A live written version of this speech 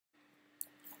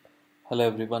Hello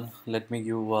everyone, let me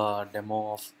give a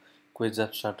demo of Quiz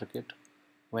App Starter Kit.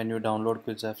 When you download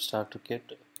Quiz App Starter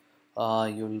Kit,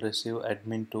 you will receive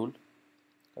admin tool,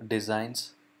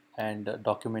 designs and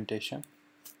documentation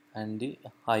and the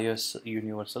iOS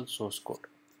universal source code.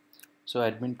 So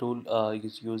admin tool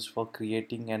is used for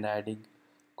creating and adding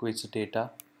quiz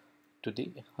data to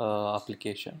the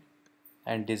application,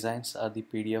 and designs are the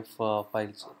PDF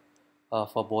files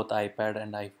for both iPad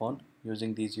and iPhone.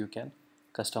 Using these you can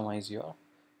customize your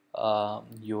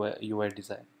UI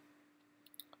design.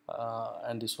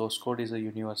 And the source code is a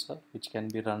universal which can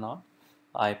be run on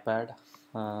iPad,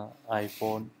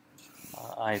 iPhone,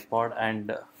 iPod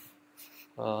and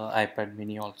iPad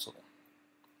mini also.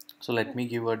 So let me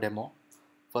give a demo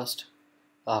first.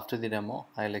 After the demo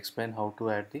I'll explain how to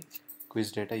add the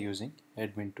quiz data using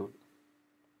admin tool.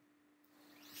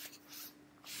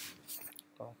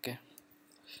 Okay,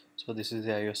 so this is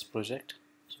the iOS project.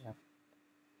 So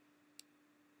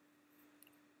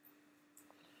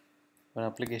when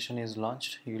application is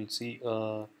launched, you will see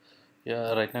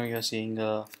yeah, right now you are seeing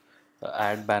a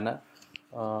ad banner.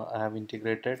 I have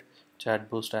integrated chat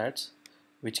boost ads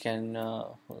which can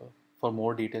for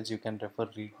more details you can refer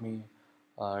readme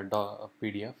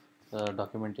PDF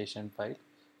documentation file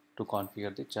to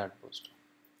configure the chat boost.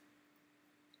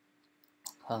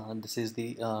 This is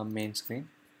the main screen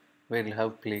where you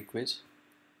have play quiz,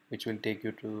 which will take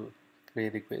you to play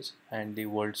the quiz, and the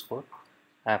world score,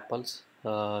 Apple's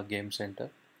game center,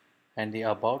 and the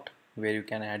about, where you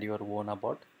can add your own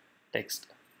about text,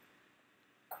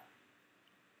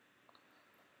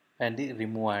 and the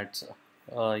remove ads.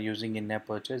 Using in-app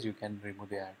purchase you can remove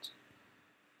the ads.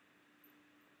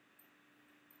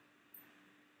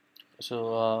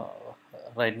 So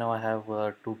right now I have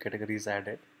two categories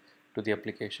added to the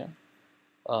application.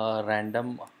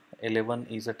 Random 11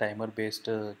 is a timer based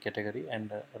category,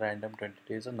 and random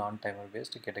 22 is a non-timer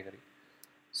based category.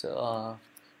 So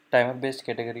timer based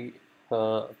category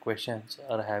questions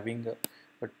are having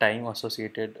a time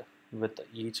associated with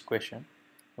each question,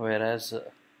 whereas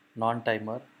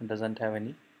non-timer doesn't have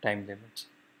any time limits.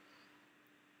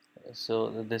 So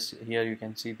this here you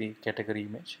can see the category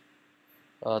image.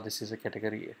 This is a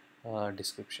category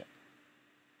description.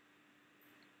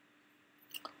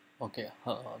 Okay,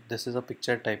 this is a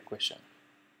picture type question.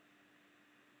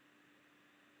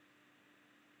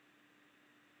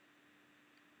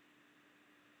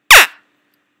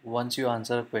 Once you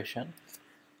answer a question,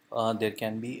 there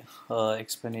can be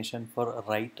explanation for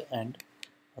right and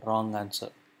wrong answer.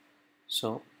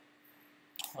 So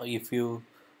if you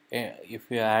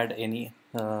add any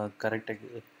correct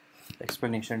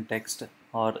explanation text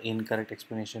or incorrect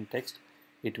explanation text,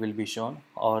 it will be shown,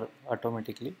 or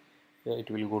automatically it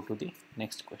will go to the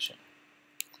next question.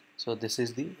 So this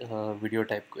is the video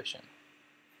type question.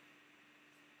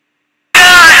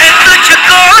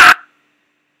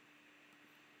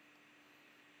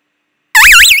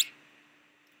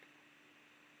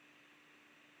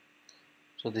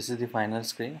 So this is the final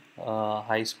screen.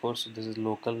 High scores, this is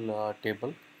local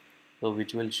table, so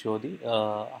which will show the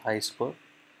high scores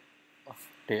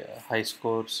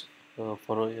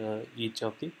for each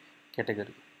of the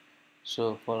category.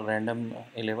 So for random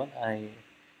 11, I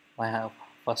have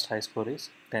first high score is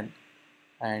 10,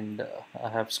 and I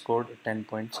have scored 10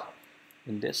 points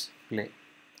in this play.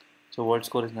 So world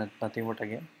score is nothing but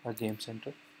again a game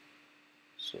center.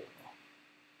 So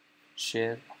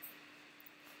share,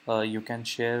 you can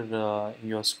share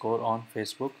your score on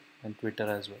Facebook and Twitter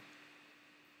as well.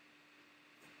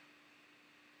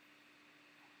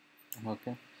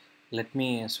 Okay, let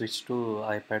me switch to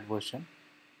iPad version.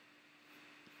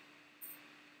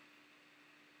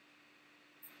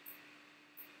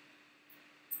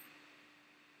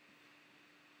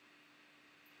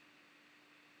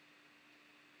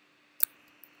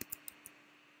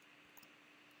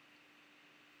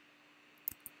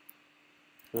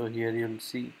 So here you'll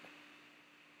see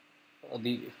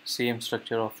the same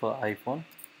structure of iPhone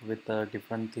with a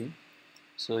different theme.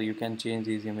 So you can change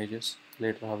these images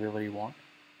later however you want.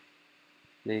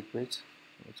 Play quiz,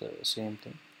 it's the same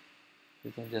thing.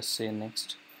 You can just say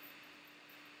next.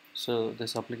 So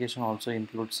this application also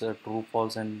includes true,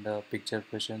 false and picture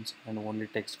questions and only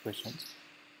text questions.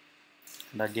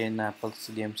 And again Apple's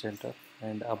game center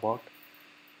and about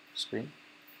screen.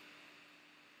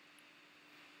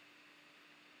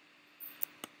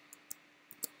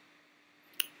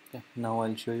 Okay, now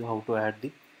I'll show you how to add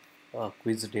the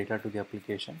quiz data to the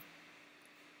application.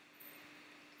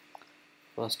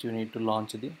 First you need to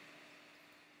launch the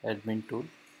admin tool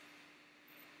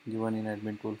given in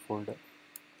admin tool folder.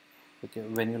 Okay,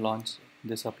 when you launch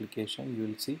this application you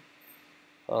will see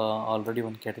already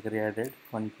one category added,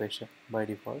 one question by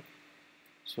default.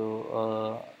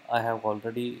 So I have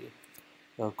already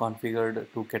configured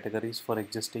two categories for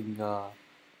existing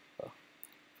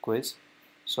quiz,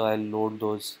 so I'll load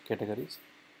those categories.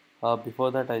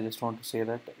 Before that, I just want to say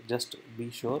that just be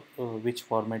sure which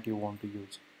format you want to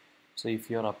use. So if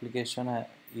your application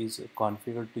is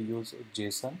configured to use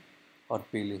JSON or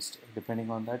plist, depending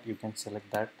on that you can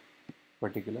select that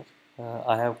particular.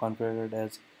 I have configured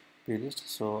as plist,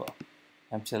 so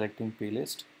I'm selecting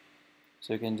plist.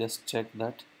 So you can just check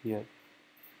that here.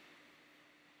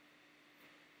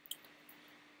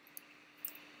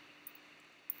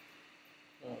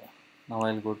 Now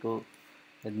I'll go to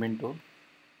admin tool.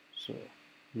 So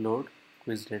load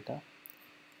quiz data.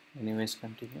 Anyways,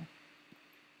 continue.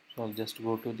 So I'll just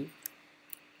go to the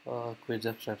quiz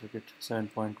app certificate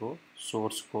 7.0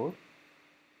 source code,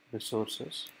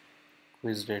 resources,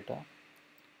 quiz data.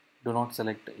 Do not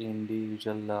select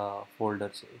individual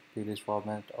folders, plist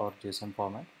format or JSON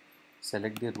format.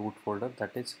 Select the root folder,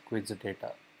 that is quiz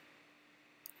data.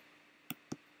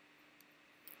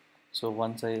 So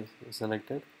once I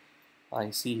selected,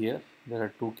 I see here there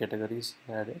are two categories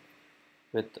added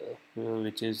with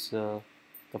which is the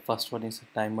first one is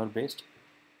timer based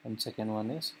and second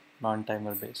one is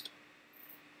non-timer based.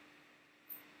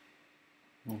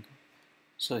 Okay.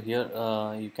 So here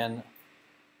you can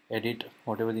edit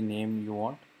whatever the name you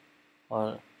want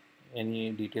or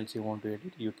any details you want to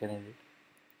edit, you can edit.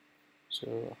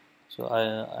 So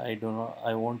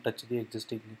I won't touch the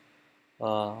existing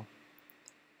uh,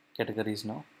 categories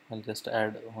now. I'll just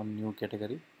add one new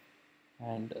category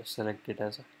and select it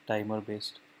as a timer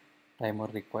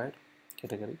required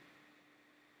category.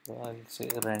 So I'll say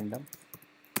random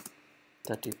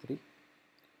 33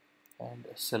 and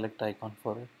select icon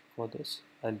for it. For this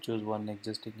I'll choose one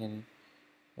existing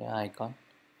icon.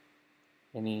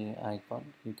 Any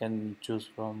icon you can choose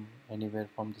from anywhere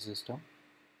from the system.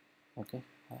 Okay,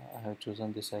 I have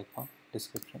chosen this icon.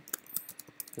 Description,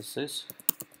 this is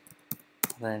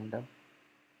random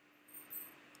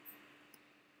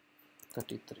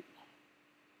 33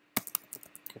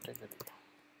 category.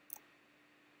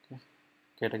 Okay.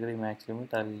 Category max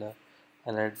limit, I'll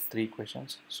add 3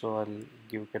 questions, so I'll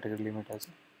give category limit as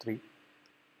 3.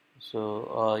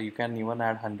 So you can even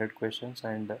add 100 questions,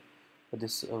 and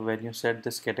this when you set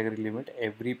this category limit,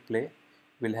 every play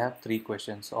will have 3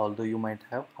 questions, although you might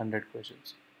have 100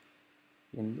 questions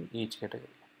in each category.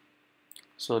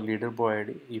 So leaderboard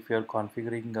ID, if you are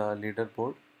configuring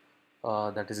leaderboard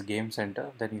that is game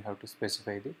center, then you have to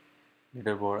specify the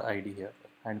leaderboard ID here,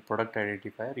 and product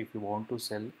identifier if you want to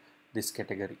sell this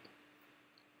category.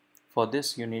 For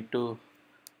this you need to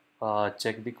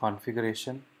check the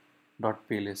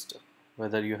configuration.plist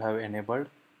whether you have enabled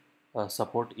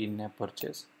support in-app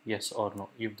purchase, yes or no.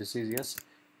 If this is yes,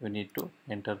 you need to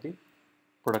enter the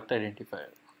product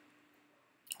identifier.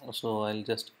 So I'll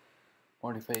just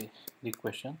modify the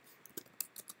question.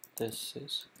 This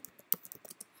is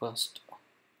first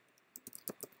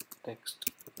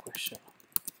text question.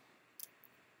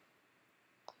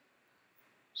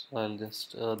 So I'll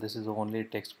just this is the only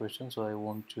text question, so I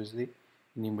won't choose the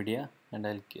any media, and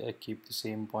I'll keep the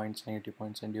same points, negative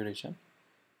points and duration,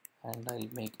 and I'll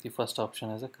make the first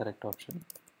option as a correct option.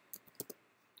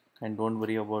 And don't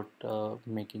worry about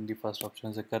making the first option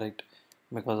as a correct,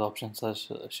 because options are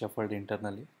shuffled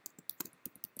internally.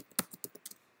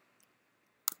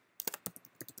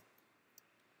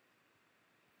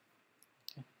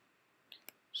 Okay.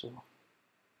 So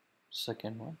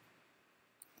second one,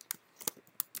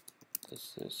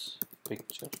 this is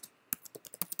picture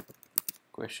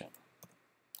question.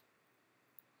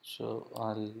 So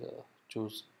I'll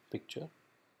choose picture.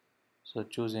 So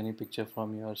choose any picture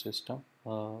from your system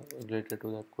related to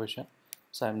that question.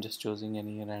 So I'm just choosing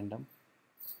any random.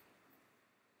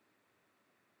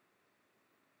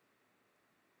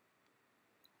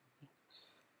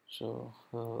 So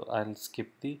I'll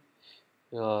skip the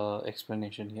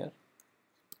explanation here.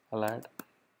 I'll add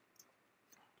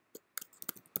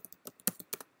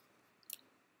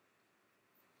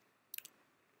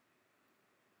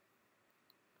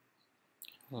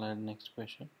next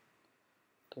question.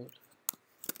 Third,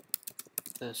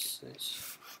 this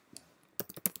is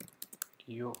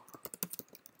your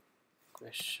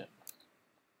question.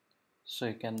 So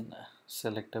you can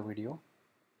select a video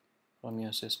from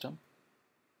your system.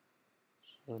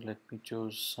 So let me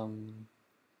choose some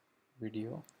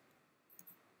video.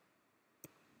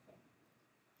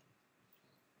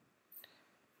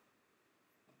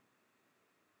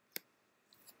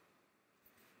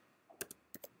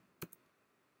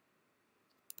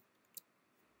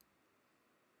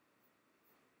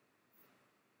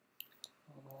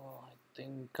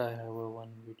 think I have a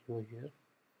one video here.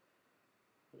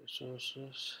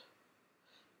 Resources.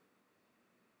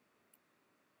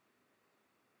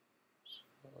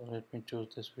 So let me choose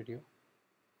this video.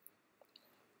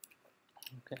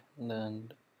 Okay,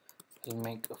 then I'll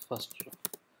make a first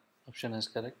option as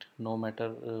correct, no matter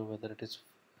whether it is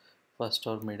first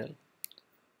or middle.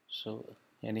 So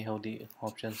anyhow the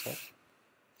options are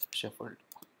shuffled.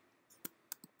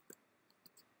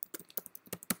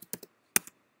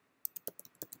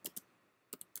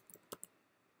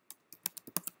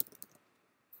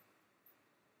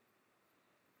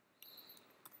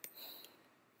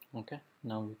 Okay,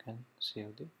 now you can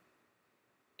save the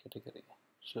category.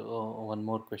 So one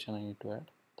more question I need to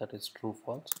add, that is true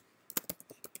false.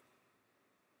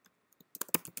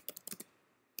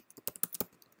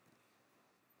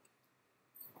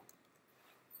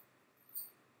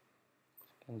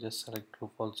 You can just select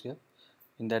true false here.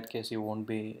 In that case you won't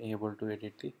be able to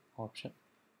edit the option.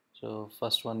 So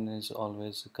first one is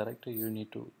always correct. You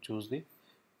need to choose the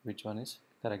which one is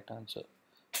correct answer.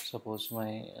 Suppose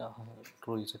my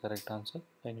true is a correct answer,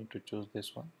 I need to choose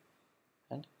this one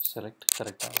and select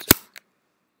correct answer.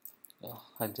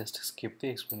 I'll just skip the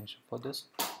explanation for this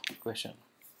question.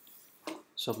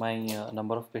 So my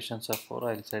number of questions are 4.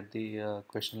 I'll set the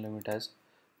question limit as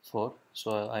 4.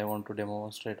 So I want to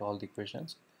demonstrate all the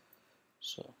questions.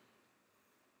 So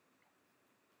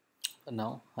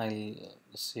now I'll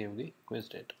save the quiz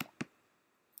data.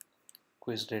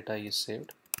 Quiz data is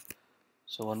saved.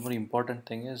 So one more important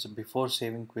thing is, before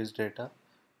saving quiz data,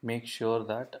 make sure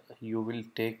that you will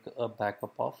take a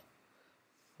backup of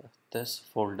this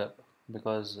folder,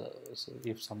 because so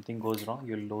if something goes wrong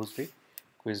you'll lose the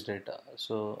quiz data.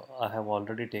 So I have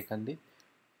already taken the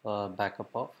backup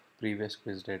of previous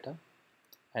quiz data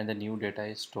and the new data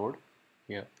is stored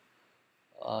here.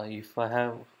 If I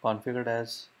have configured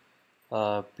as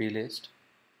plist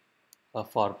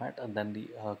format, and then the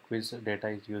quiz data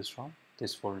is used from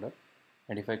this folder,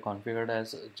 and if I configured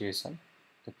as JSON,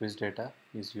 the quiz data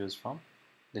is used from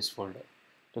this folder.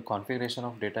 The configuration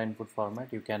of data input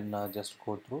format you can just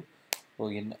go through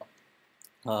in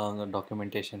the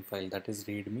documentation file, that is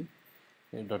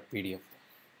readme.pdf.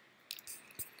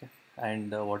 Okay.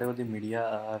 And whatever the media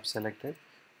I have selected,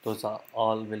 those are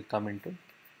all will come into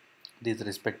these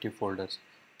respective folders.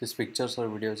 These pictures or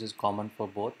videos is common for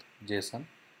both JSON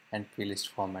and plist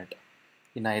format.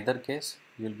 In either case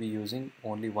you will be using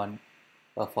only one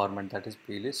format, that is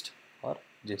plist or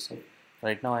JSON.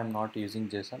 Right now I am not using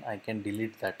JSON, I can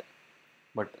delete that,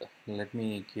 but let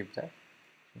me keep that.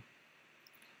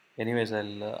 Anyways,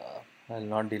 I'll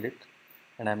not delete,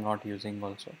 and I'm not using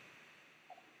also.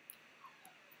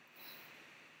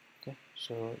 Okay,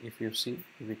 so if you see,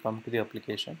 if we come to the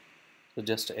application, so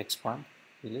just expand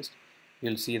the list,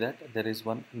 you'll see that there is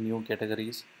one new category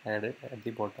is added at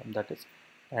the bottom, that is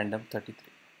random 33,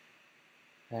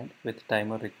 and with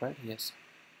timer required, yes.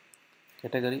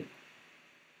 Category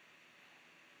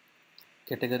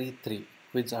 3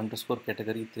 quiz underscore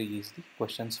category 3 is the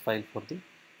questions file for the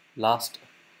last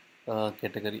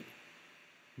category,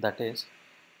 that is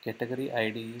category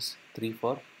ID is 3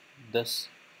 for this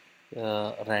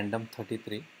random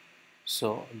 33.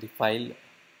 So the file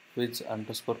quiz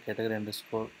underscore category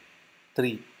underscore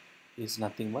 3 is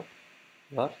nothing but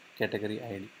your category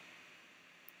ID.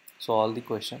 So all the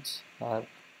questions are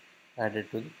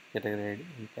added to the category ID.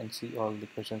 You can see all the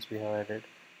questions we have added,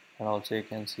 and also you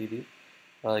can see the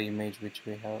image which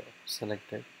we have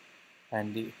selected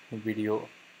and the video,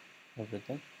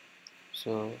 everything.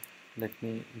 So let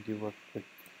me give a quick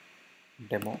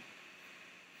demo.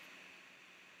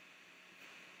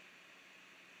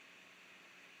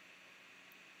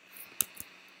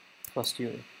 First,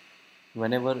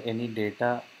 whenever any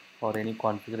data or any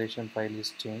configuration file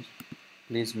is changed,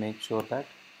 please make sure that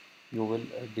you will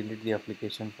delete the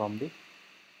application from the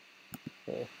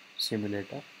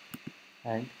simulator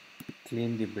and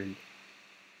clean the build.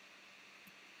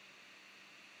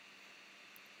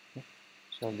 Okay.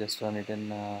 So I'll just run it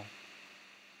in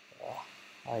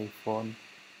iPhone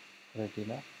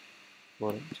Retina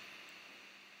Orange.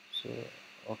 So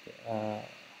okay,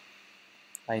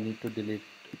 I need to delete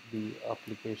the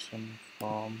application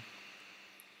from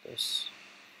this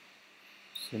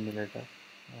simulator,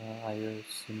 iOS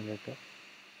simulator.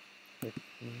 Let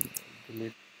me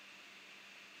delete.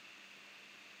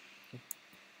 Okay.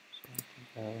 So I think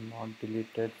I have not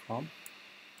deleted from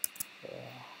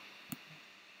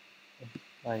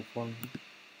iPhone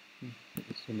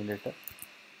simulator.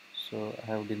 So I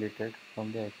have deleted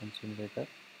from the iPhone simulator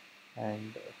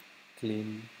and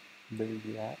clean build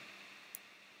the app.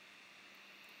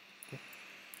 Okay.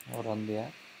 Now run the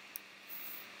app.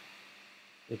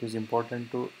 it is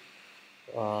important to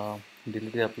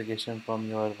delete the application from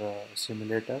your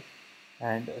simulator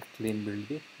and clean build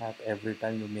the app every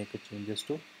time you make a changes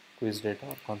to quiz data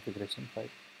or configuration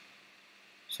file.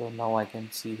 So now I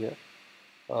can see here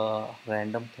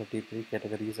random 33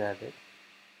 categories added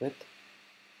with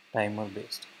timer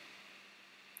based.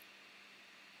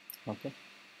 Okay,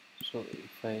 so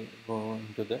if I go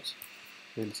into this,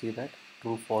 we'll see that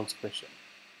true false question.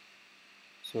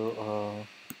 So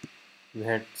we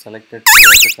had selected two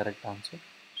as the correct answer,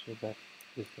 so that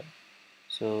is that.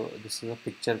 So this is a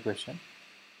picture question,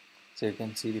 so you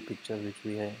can see the picture which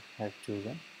we have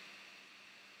chosen.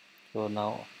 So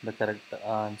now the correct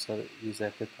answer is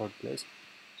at the third place,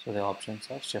 so the options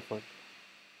are shuffled.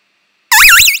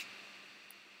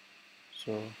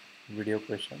 So video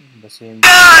question, the same.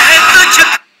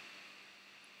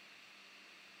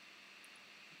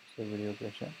 So video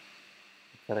question,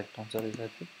 the correct answer is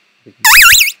at the beginning.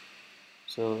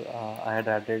 So I had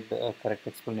added a correct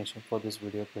explanation for this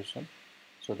video question,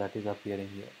 so that is appearing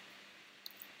here.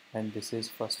 And this is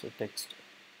first text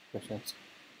questions.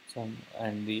 Some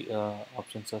and the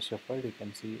options are shuffled. You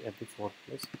can see at the fourth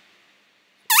place.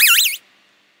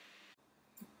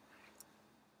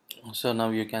 So now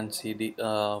you can see the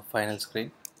final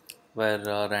screen where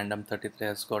random 33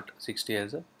 has got 60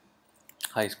 as a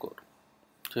high score.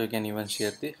 So you can even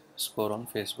share the score on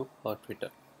Facebook or Twitter.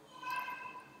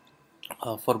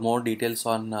 For more details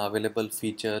on available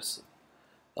features,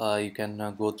 you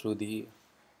can go through the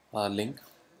link,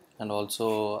 and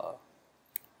also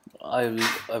I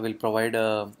will provide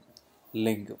a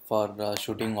link for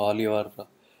shooting all your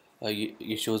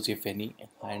issues if any,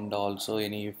 and also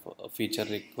any feature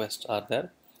requests are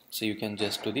there. So you can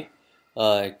just do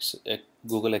the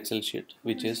Google Excel sheet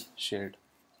which is shared.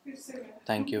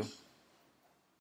 Thank you.